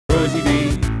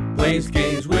plays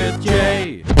games with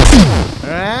Jay.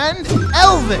 And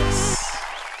Elvis.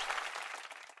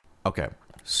 Okay,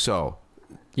 so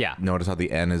Yeah. notice how the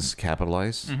N is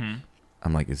capitalized? Mm-hmm.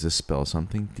 I'm like, is this spell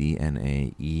something?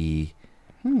 DNAEFAREWLL.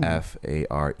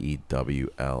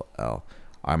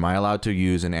 Am I allowed to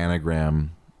use an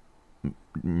anagram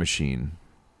machine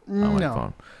on my No.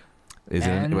 phone? Is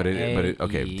it? But it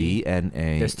okay.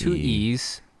 DNA. There's two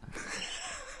E's.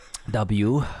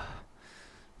 W.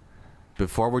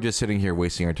 Before we're just sitting here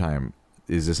wasting our time,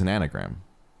 is this an anagram?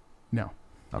 No.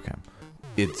 Okay.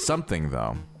 It's something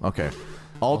though. Okay.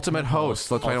 Ultimate host.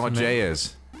 Let's find out what J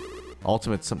is.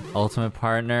 Ultimate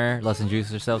partner. Let's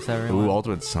introduce ourselves, everyone. Ooh,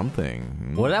 ultimate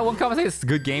something. What did that one comment say? It's a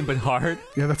good game, but hard.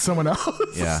 Yeah, that's someone else.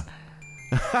 Yeah.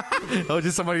 Oh,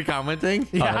 just somebody commenting?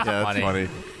 Yeah. That's funny.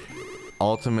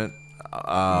 Ultimate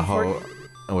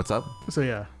what's up? So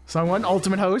yeah, someone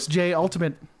ultimate host, Jay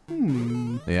ultimate.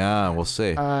 Yeah, we'll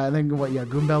see. I think what? Yeah,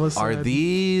 Goombella said. Are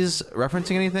these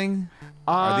referencing anything?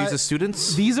 Are these the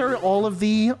students? These are all of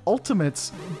the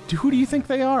ultimates. Who do you think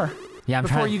they are? Yeah, I'm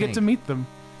before trying to you get think. to meet them.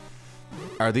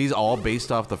 Are these all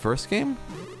based off the first game?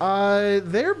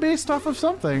 They're based off of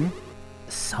something.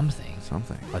 Something.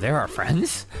 Something. Are they our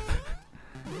friends?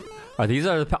 Are these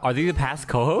the past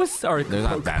co-hosts or They're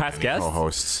not that past many guests?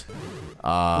 co-hosts.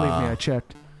 Believe me, I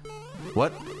checked.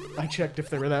 What? I checked if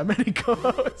there were that many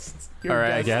co-hosts. All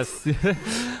right, I guess.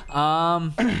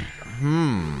 I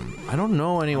don't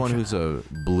know anyone who's a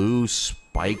blue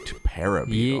spiked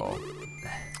parabeetle.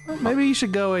 Maybe you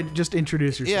should go and just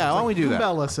introduce yourself. Yeah, why don't we do that?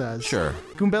 Goombella says. Sure.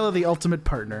 Goombella, the ultimate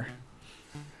partner.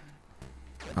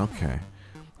 Okay.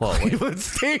 Well, Cleveland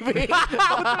Stevie.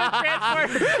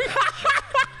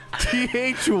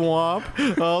 TH Womp,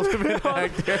 ultimate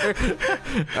actor.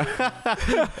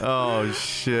 Oh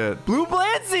shit. Blue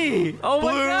Blancy! Oh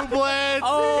my god! Blue Blancy!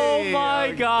 Oh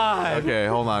my god! Okay,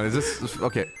 hold on. Is this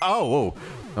okay? Oh, whoa.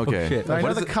 Okay. shit. I know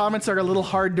What is the it? comments are a little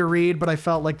hard to read, but I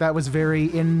felt like that was very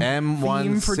in M1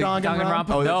 theme for Danganronpa. Danganronpa.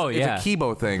 Oh, No, it's yeah. a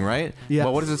Kibo thing, right? Yes.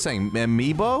 Well, what is it saying?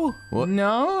 Amiibo? What?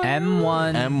 No.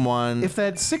 M1. M1. If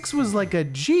that 6 was like a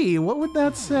G, what would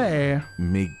that say?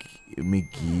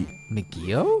 Migio?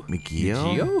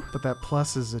 Migio? But that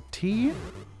plus is a T.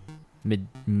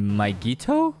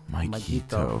 Maigito?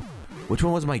 Maigito. Which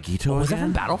one was Maigito Was that from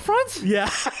again? Battlefront? Yeah.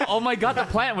 Oh my god, the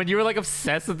planet, when you were like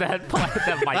obsessed with that planet,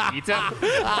 that Maigito.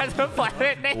 That's the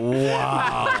planet name.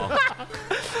 Wow.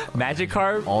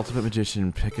 Magikarp? Ultimate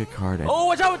Magician, pick a card. Oh,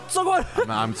 watch out! SungWon!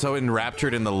 I'm so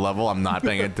enraptured in the level, I'm not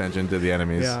paying attention to the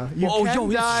enemies. Yeah. You Oh, can yo,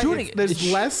 he's die. shooting it.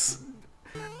 There's less.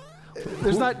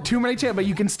 There's not too many chances, but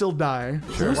you can still die.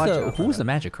 Who's Watch the, out for who's the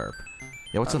that. Magikarp?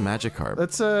 Yeah, what's a Magikarp?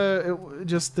 That's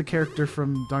just the character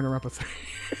from Danganronpa 3.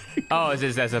 Oh,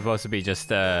 is that supposed to be just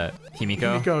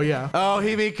Himiko? Go, yeah. Oh,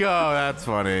 Himiko, that's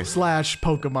funny. /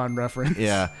 Pokemon reference.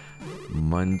 Yeah.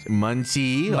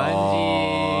 Munchie.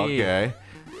 Oh, Munchie. okay.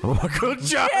 Uncle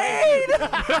Jade!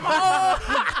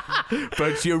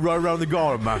 But you run around the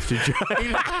garden, Master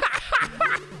Jade.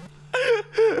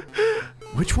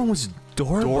 Which one was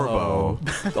Dorbo?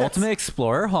 The Ultimate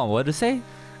Explorer? Hold on, what did it say?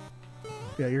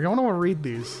 Yeah, you're going to want to read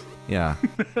these. Yeah.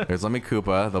 There's Lemmy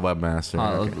Koopa, the webmaster.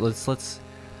 Okay. Let's.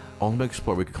 Ultimate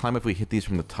Explorer. We could climb if we hit these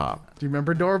from the top. Do you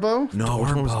remember Dorbo? No, which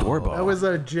one was Dorbo? That was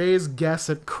Jay's guess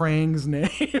at Krang's name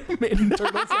in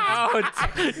Turtles.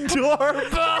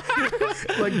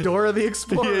 Dorbo! Like Dora the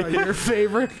Explorer, your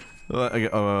favorite.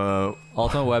 Ultimate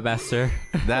Webmaster.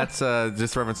 That's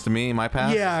just reference to me in my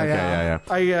past? Yeah,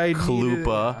 Okay, yeah. I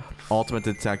Kalupa, Ultimate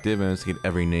Detective, investigate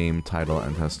every name, title,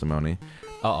 and testimony.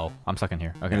 Uh-oh, I'm stuck in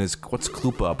here. Okay. And what's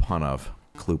Klupa a pun of?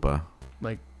 Klupa.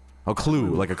 Like, Oh,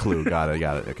 clue, like a clue. Got it.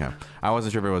 Okay. I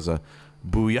wasn't sure if it was a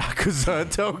Booyakuza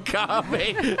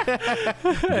Tokame.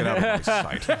 Get out of my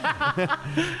sight.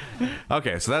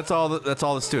 Okay, so that's all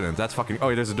the students. That's fucking.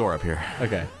 Oh, there's a door up here.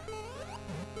 Okay.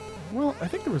 well, I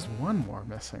think there was one more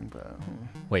missing, but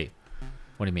Wait.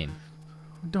 What do you mean?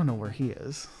 I don't know where he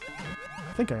is.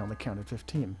 I think I only counted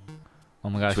 15. Oh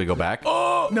my gosh. Should we go back?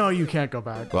 Oh! No, you can't go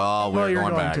back. Well, we're you're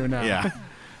going back. to now. Yeah.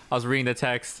 I was reading the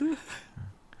text.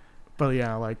 But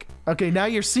yeah, like, okay, now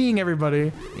you're seeing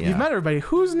everybody. Yeah. You've met everybody.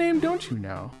 Whose name don't you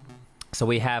know? So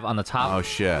we have on the top. Oh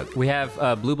shit. We have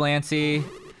Blue Blancy.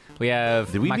 We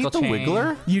have Did we Michael meet the Chang.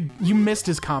 Wiggler? You missed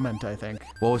his comment, I think.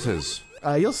 What was his?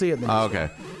 You'll see it in the Oh, next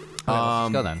okay.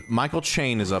 let's go then. Michael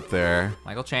Chain is up there.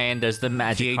 Michael Chang. There's the TH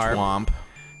Magikarp.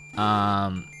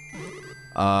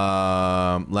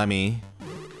 Womp. Lemmy.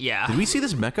 Yeah. Did we see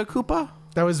this Mecha Koopa?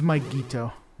 That was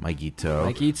Maigito. Maigito.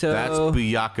 Maigito. That's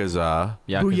Buyakaza.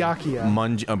 Booyakia.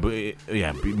 Munji.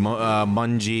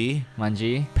 Munji.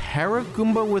 Manji.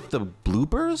 Paragoomba with the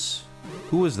bloopers?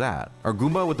 Who was that? Or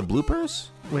Goomba with the bloopers?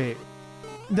 Wait.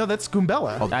 No, that's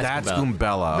Goombella. Oh, That's that's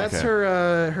Goombella. That's okay.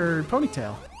 her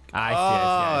ponytail. I see. Oh,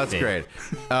 I that's see. great.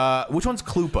 Which one's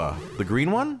Kloopa? The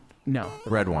green one? No,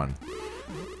 Red one.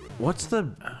 What's the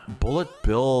bullet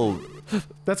bill?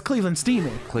 that's Cleveland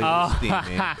Steamy. Cleveland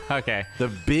Steamy. Okay. The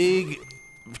big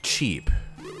cheap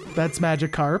That's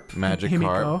Magikarp.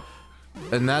 Magikarp.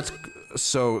 And that's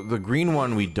so the green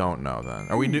one we don't know then.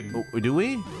 Are we do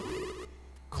we?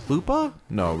 Kloopa?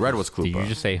 No, red was Kloopa. Did you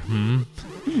just say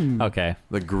Okay.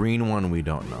 The green one we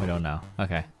don't know. We don't know.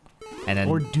 Okay. And then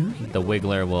Or do you? the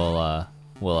Wiggler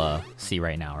will see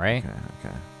right now, right?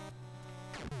 Okay.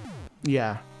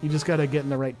 Yeah, you just gotta get in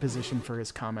the right position for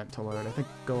his comment to load. I think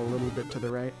go a little bit to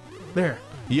the right. There.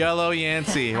 Yellow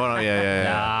Yancey. Hold on.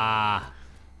 Yeah. Ah.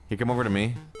 Here, come over to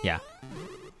me. Yeah.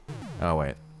 Oh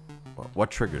wait.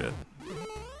 What triggered it?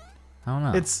 I don't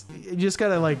know. It's you just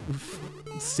gotta like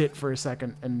sit for a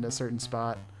second in a certain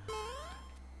spot.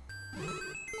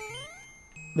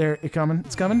 There, it's coming.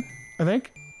 It's coming. I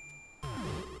think.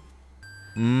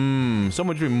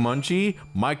 Someone between Munchie,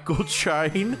 Michael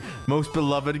Chine, most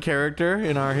beloved character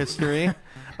in our history.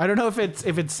 I don't know if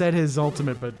it said his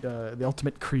ultimate, but the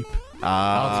ultimate creep.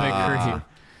 Ultimate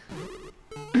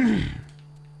creep.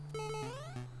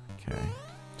 Okay.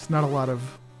 It's not a lot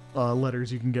of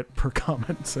letters you can get per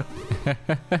comment, so.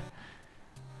 But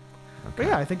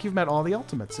yeah, I think you've met all the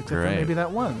ultimates except for Great. maybe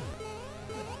that one.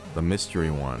 The mystery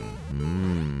one.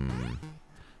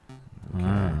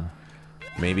 Okay.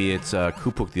 Maybe it's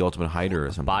Kupuk, the ultimate hider, or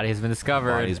something. Body has been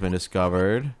discovered. Body's been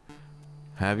discovered.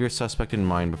 Have your suspect in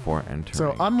mind before entering.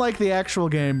 So unlike the actual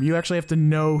game, you actually have to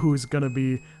know who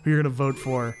you're gonna vote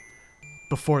for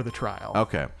before the trial.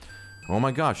 Okay. Oh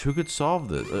my gosh, who could solve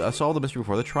this? Solve the mystery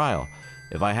before the trial.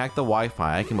 If I hack the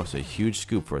Wi-Fi, I can bust a huge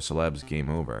scoop for a celeb's game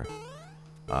over.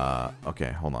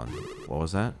 Okay, hold on. What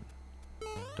was that? Do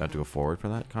I have to go forward for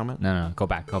that comment? No. Go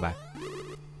back.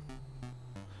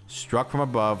 Struck from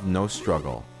above, no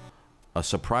struggle. A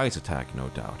surprise attack, no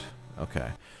doubt. Okay.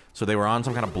 So they were on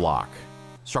some kind of block.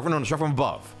 Struck from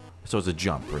above. So it's a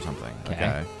jump or something.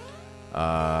 Okay.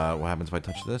 What happens if I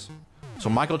touch this? So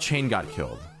Michael Chain got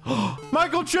killed.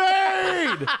 Michael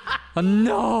Chain! Oh,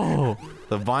 no.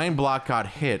 The vine block got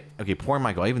hit. Okay, poor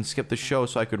Michael. I even skipped the show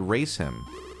so I could race him.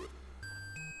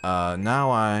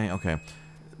 Okay.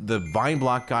 The vine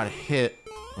block got hit.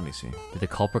 Let me see. Did the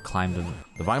culprit climb the...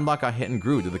 The vine block got hit and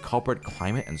grew. Did the culprit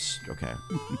climb it and... Okay.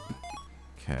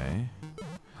 Okay.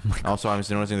 Also, I'm just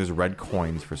noticing there's red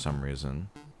coins for some reason.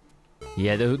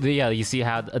 Yeah, you see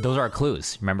how... those are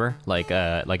clues, remember? Like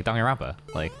Dangoomronpa.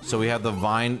 Like... So we have the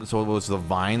vine... So was the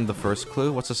vine the first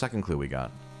clue? What's the second clue we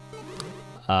got?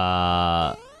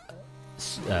 Well,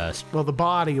 the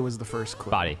body was the first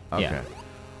clue. Body. Okay. Yeah.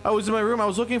 I was in my room. I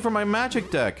was looking for my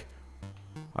magic deck.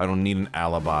 I don't need an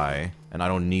alibi, and I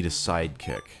don't need a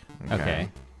sidekick. Okay.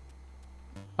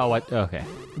 Oh, what? Okay.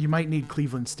 You might need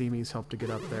Cleveland Steamy's help to get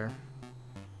up there.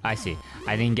 I see.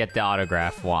 I didn't get the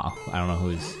autograph. Wow. I don't know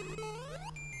who's...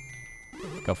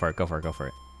 Go for it.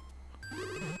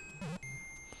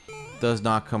 Does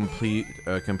not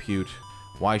compute.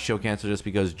 Why show cancel just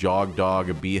because jog dog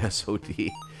a BSOD?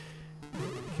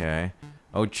 Okay.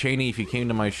 Oh, Cheney, if you came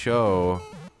to my show,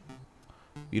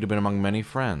 you'd have been among many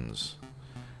friends.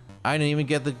 I didn't even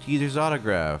get the geezer's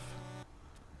autograph.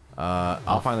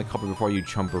 I'll find the culprit before you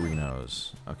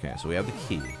chumperinos. Okay, so we have the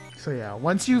key. So yeah,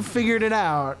 once you've figured it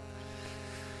out,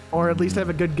 or at least have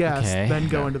a good guess, Okay. then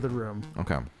go into the room.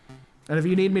 Okay. And if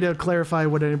you need me to clarify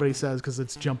what anybody says, because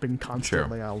it's jumping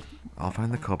constantly, I'll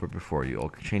find the culprit before you. Oh,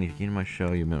 Cheney, if you came to my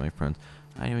show, you met my friends.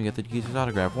 I didn't even get the geezer's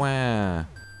autograph. Wah.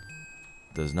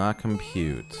 Does not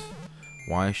compute.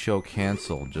 Why show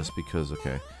cancel just because...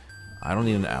 Okay. I don't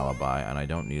need an alibi, and I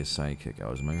don't need a sidekick. I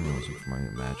was in my room looking for my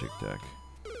magic deck.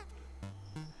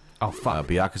 Oh, fuck.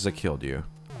 Byakuza killed you.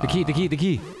 The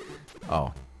key.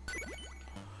 Oh.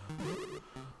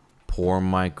 Poor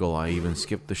Michael. I even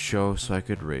skipped the show so I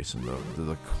could race him, though. Did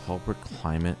the culprit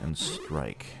climb it and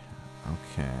strike?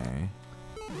 Okay.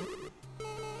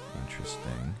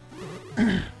 Interesting.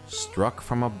 Struck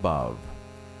from above.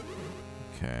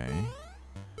 Okay.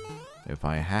 If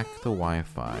I hack the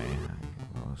Wi-Fi...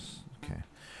 Okay.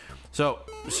 So,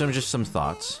 some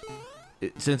thoughts.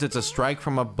 Since it's a strike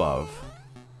from above...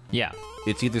 Yeah.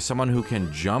 It's either someone who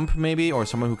can jump, maybe, or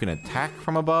someone who can attack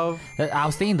from above. I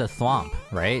was thinking the thwomp,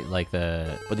 right? Like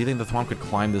the... But do you think the thwomp could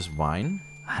climb this vine?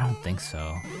 I don't think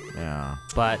so. Yeah.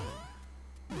 But...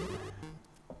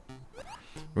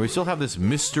 We still have this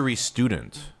mystery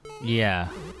student. Yeah.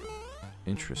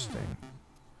 Interesting.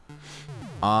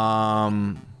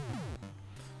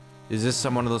 Is this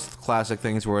one of those classic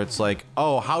things where it's like,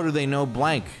 oh, how do they know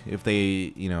blank if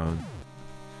they,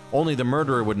 Only the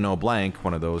murderer would know blank.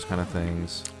 One of those kind of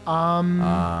things.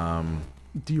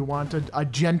 Do you want a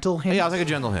gentle hint? Yeah, I'll take a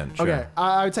gentle hint. Sure. Okay,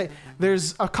 I would say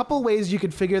there's a couple ways you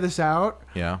could figure this out.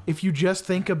 Yeah. If you just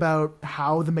think about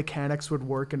how the mechanics would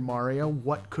work in Mario,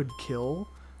 what could kill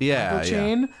the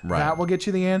chain, Right. that will get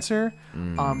you the answer.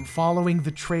 Following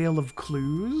the trail of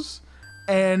clues.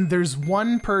 And there's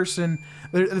one person,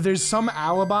 there's some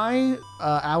alibis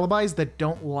that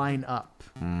don't line up.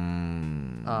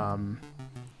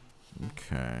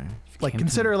 Okay. Like,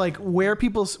 consider, like, where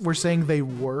people were saying they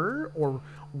were or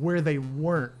where they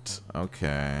weren't.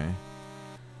 Okay.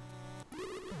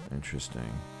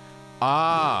 Interesting.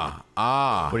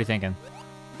 What What are you thinking?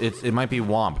 It might be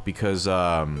Womp because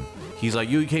he's like,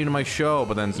 you came to my show,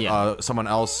 but then someone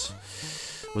else,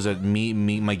 was it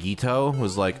Magito,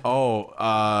 was like,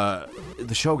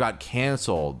 the show got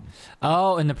canceled.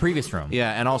 Oh, in the previous room.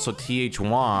 Yeah, and also TH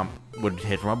Womp would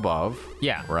hit from above.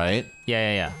 Yeah. Right?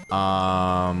 Yeah.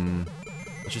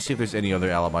 Let's just see if there's any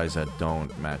other alibis that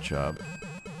don't match up.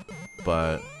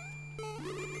 But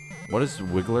what is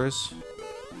Wigglers?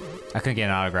 I couldn't get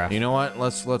an autograph. You know what?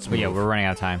 Let's move. But yeah, we're running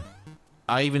out of time.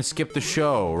 I even skipped the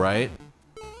show, right?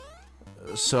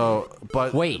 So,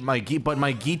 but wait, my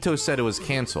Gito said it was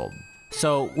canceled.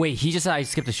 So wait, he just said I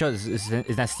skipped the show. Is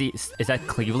that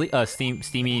Cleveland?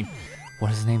 Steamy.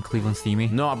 What is his name? Cleveland Steamy?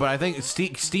 No, but I think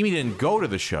Steamy didn't go to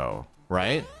the show,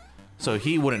 right? So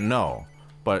he wouldn't know.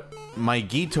 But my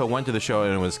Gito went to the show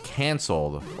and it was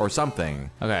canceled or something.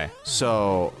 Okay.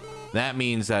 So that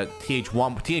means that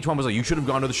TH1 was like, you should have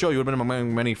gone to the show. You would have been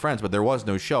among many friends, but there was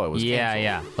no show. It was canceled.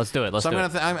 Yeah. Let's do it. Let's do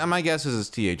it. My guess is it's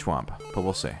TH1, but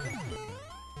we'll see.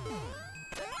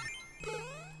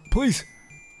 Please.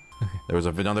 There was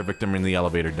another victim in the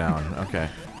elevator down. Okay.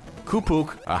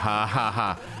 Kupuk. Aha ha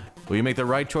ha. Will you make the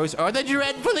right choice or did you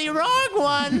read for the wrong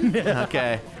one?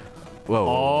 Okay. Whoa.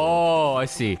 Oh, I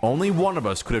see. Only one of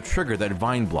us could have triggered that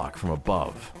vine block from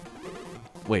above.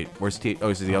 Wait, where's T? Oh,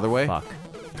 is it the other way? Fuck.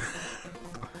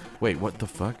 Wait, what the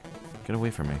fuck? Get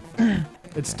away from me.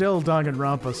 It's still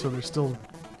Dangoomronpa, so there's still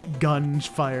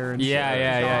gunfire and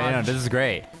Yeah. No, this is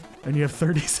great. And you have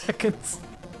 30 seconds.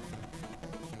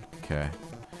 Okay.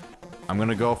 I'm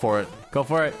gonna go for it. Go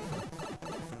for it.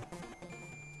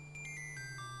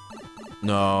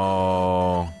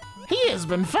 No. He has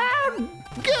been found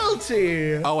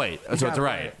guilty. Oh wait, so it's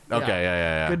right. Okay,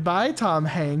 yeah. Goodbye, Tom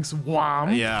Hanks.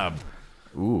 Wham. Yeah.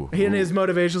 Ooh. He and his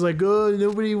motivation's like, oh,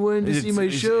 nobody wanted to see my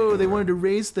show. They wanted to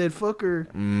race that fucker.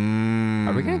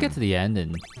 Are we gonna get to the end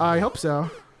and? I hope so.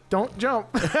 Don't jump.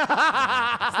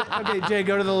 Okay, Jay,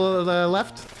 go to the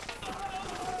left,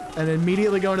 and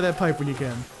immediately go into that pipe when you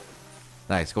can.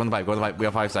 Nice. Go in the pipe. Go in the pipe. We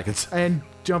have 5 seconds. And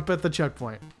jump at the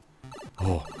checkpoint.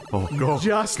 Oh, go.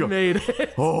 Just made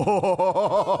it.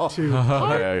 Oh.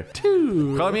 Part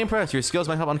 2. Call me impressed. Your skills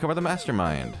might help uncover the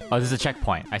mastermind. Oh, this is a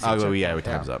checkpoint. I see. Oh, yeah,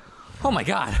 time's up. Oh my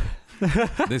god.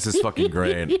 This is fucking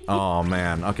great. Oh,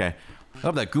 man. Okay. I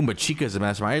hope that Goomba Chica is a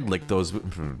mastermind. I'd lick those.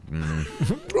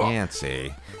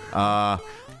 Fancy.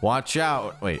 Watch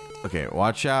out. Wait. Okay,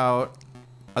 watch out.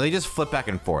 Oh, they just flip back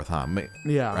and forth, huh?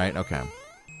 Yeah. Right? Okay.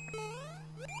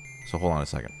 So hold on a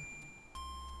second.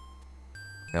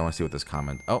 I want to see what this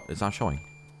comment. Oh, it's not showing.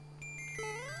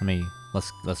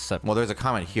 Let's set. Well, there's a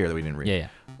comment here that we didn't read. Yeah.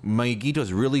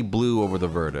 Magito's really blue over the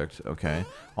verdict. Okay.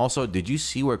 Also, did you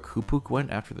see where Kupuk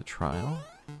went after the trial?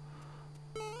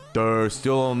 There's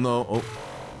still no.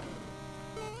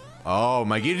 Oh,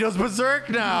 Magito's berserk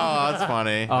now. That's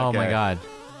funny. Oh okay. my god.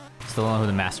 Still don't know who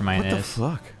the mastermind What is. the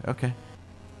fuck? Okay.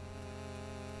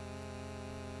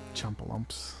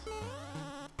 Chumpalumps.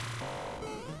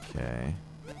 Okay.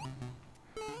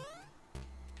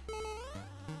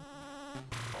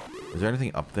 Is there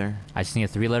anything up there? I just need a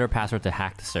 3-letter password to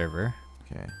hack the server.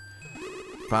 Okay.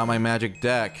 Found my magic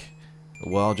deck.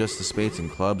 Well, just the spades and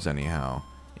clubs anyhow.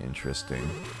 Interesting.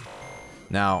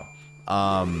 Now,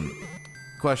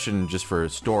 question just for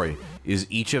story. Is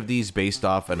each of these based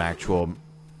off an actual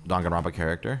Danganronpa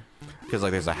character? Because,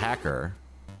 like, there's a hacker.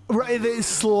 Right,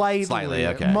 slightly. Slightly,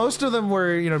 okay. Most of them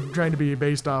were, trying to be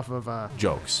based off of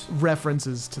jokes,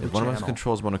 references to the if one channel. of us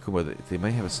controls Monokuma, they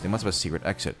must have a secret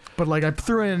exit. But like I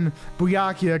threw in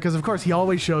Byakuya because of course he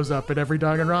always shows up at every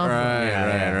Danganronpa.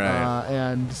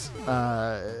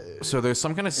 Right. So there's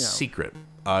some kind of secret.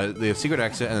 They have secret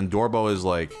exit, and then Dorbo is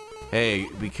like, "Hey,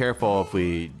 be careful if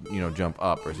we, jump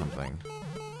up or something."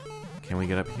 Can we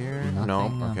get up here?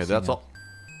 No. Okay, that's all.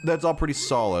 That's all pretty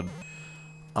solid.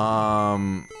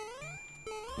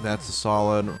 That's a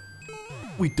solid.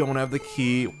 We don't have the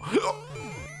key.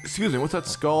 Excuse me. What's that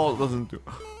skull? It doesn't do.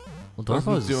 Well,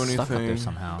 Dorbo is stuck up there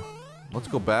somehow. Let's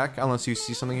go back unless you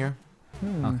see something here.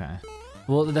 Okay.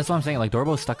 Well, that's what I'm saying. Like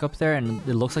Dorbo's stuck up there, and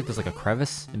it looks like there's like a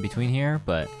crevice in between here.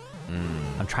 But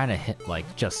I'm trying to hit like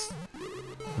just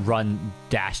run,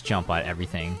 dash, jump at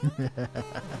everything.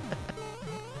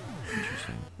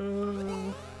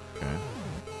 Interesting. Okay.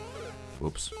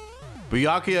 Whoops.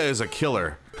 Byakuya is a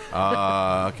killer.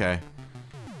 Okay.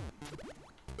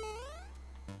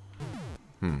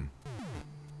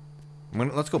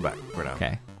 Let's go back for now.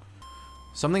 Okay.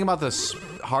 Something about this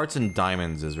hearts and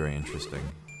diamonds is very interesting.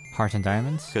 Hearts and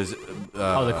diamonds? Because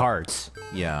Oh, the cards.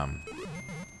 yeah.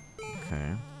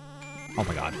 Okay. Oh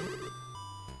my god.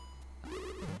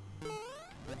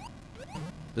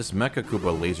 This Mecha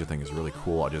Koopa laser thing is really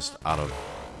cool. Just out of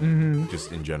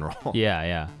just in general. Yeah,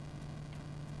 yeah.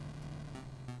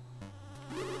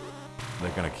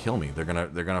 They're gonna kill me. They're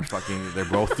gonna fucking. They're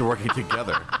both working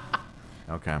together.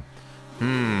 Okay.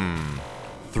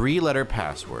 3-letter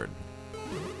password.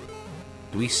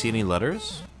 Do we see any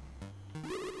letters?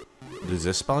 Does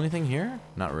this spell anything here?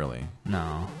 Not really.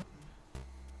 No.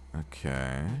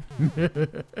 Okay.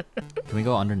 Can we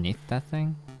go underneath that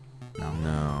thing? No.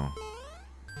 No.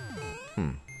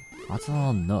 Lots of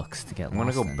little nooks to get I'm gonna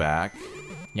lost go in. back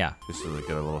Yeah. just to like,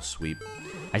 get a little sweep.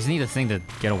 I just need this thing to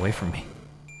get away from me.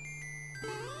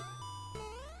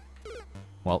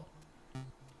 Well,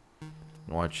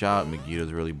 Watch out,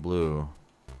 Megiddo's really blue.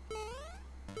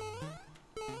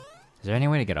 is there any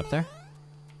way to get up there?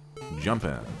 Jump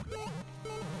in.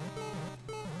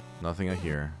 Nothing I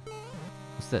hear.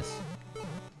 What's this?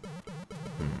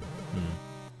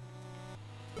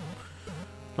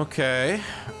 Okay.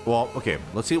 Well, okay.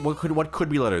 Let's see what could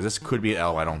be letters. This could be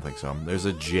L. I don't think so. There's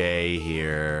a J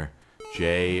here.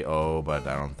 J O, but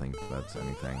I don't think that's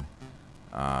anything.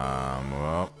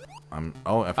 Well,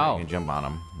 oh, if I can jump on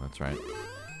him. That's right.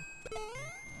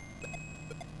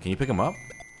 Can you pick him up?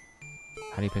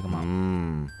 How do you pick him up?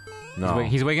 No.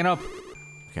 He's waking up.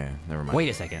 Okay, never mind. Wait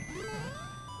a second.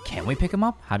 Can we pick him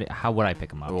up? How would I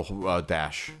pick him up? Oh,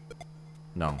 dash.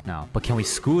 No. No, but can we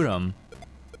scoot him?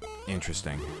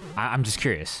 Interesting. I'm just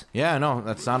curious. Yeah, no,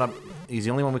 that's not a. He's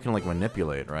the only one we can like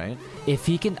manipulate, right? If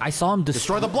he can, I saw him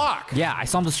Destroy the block. Yeah, I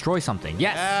saw him destroy something.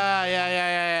 Yes.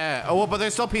 Yeah. Oh, well, but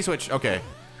there's still P-switch. Okay.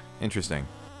 Interesting.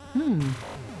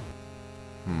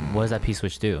 What does that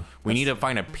P-switch do? We need to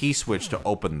find a P-switch to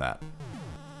open that.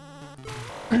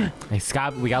 Hey,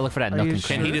 Scott, we gotta look for that nook you and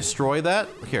sure? Can he destroy that?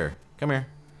 Here, come here.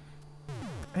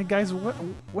 Hey guys,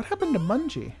 what happened to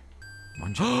Mungie?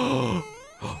 No.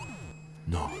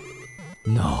 No.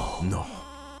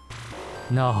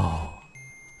 No.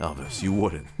 Elvis, you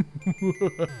wouldn't.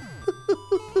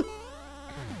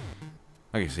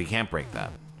 Okay, so you can't break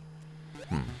that.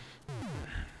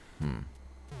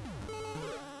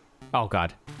 Oh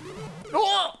God.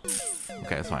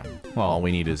 Okay, that's fine. Well, all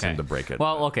we need is okay. him to break it.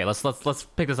 Well, okay. Let's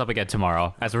pick this up again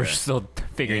tomorrow, as we're still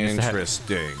figuring this out.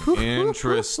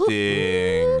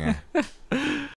 Interesting.